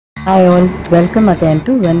Hi all, welcome again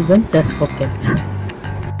to Win Just for Kids.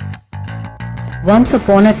 Once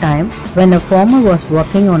upon a time, when a farmer was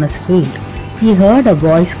working on his field, he heard a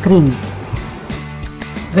boy screaming.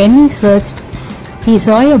 When he searched, he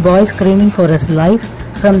saw a boy screaming for his life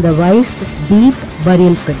from the vast, deep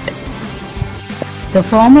burial pit. The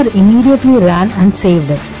farmer immediately ran and saved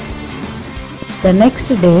him. The next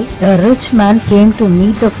day, a rich man came to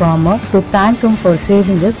meet the farmer to thank him for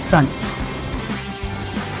saving his son.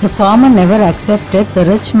 The farmer never accepted the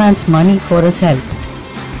rich man's money for his help.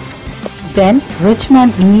 Then, rich man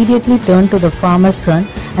immediately turned to the farmer's son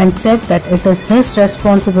and said that it is his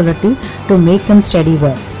responsibility to make him study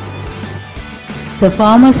well. The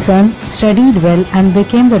farmer's son studied well and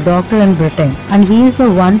became the doctor in Britain, and he is the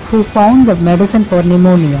one who found the medicine for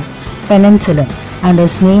pneumonia, penicillin, and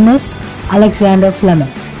his name is Alexander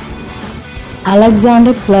Fleming.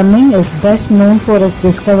 Alexander Fleming is best known for his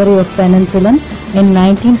discovery of penicillin in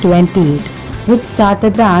 1928, which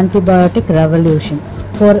started the antibiotic revolution.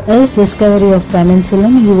 For his discovery of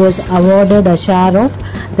penicillin, he was awarded a share of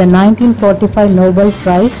the 1945 Nobel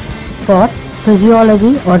Prize for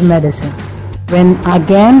Physiology or Medicine. When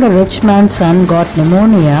again the rich man's son got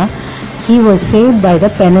pneumonia, he was saved by the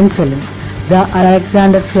penicillin, the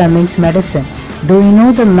Alexander Fleming's medicine. Do you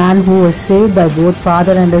know the man who was saved by both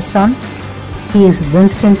father and his son? He is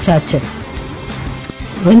Winston Churchill.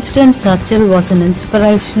 Winston Churchill was an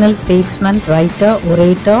inspirational statesman, writer,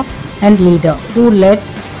 orator, and leader who led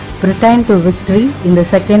Britain to victory in the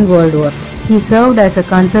Second World War. He served as a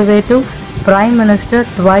conservative prime minister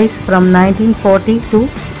twice from 1940 to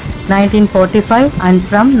 1945 and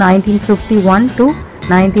from 1951 to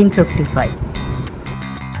 1955.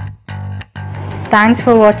 Thanks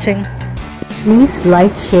for watching. Please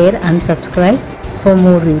like, share and subscribe for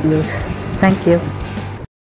more videos. Thank you.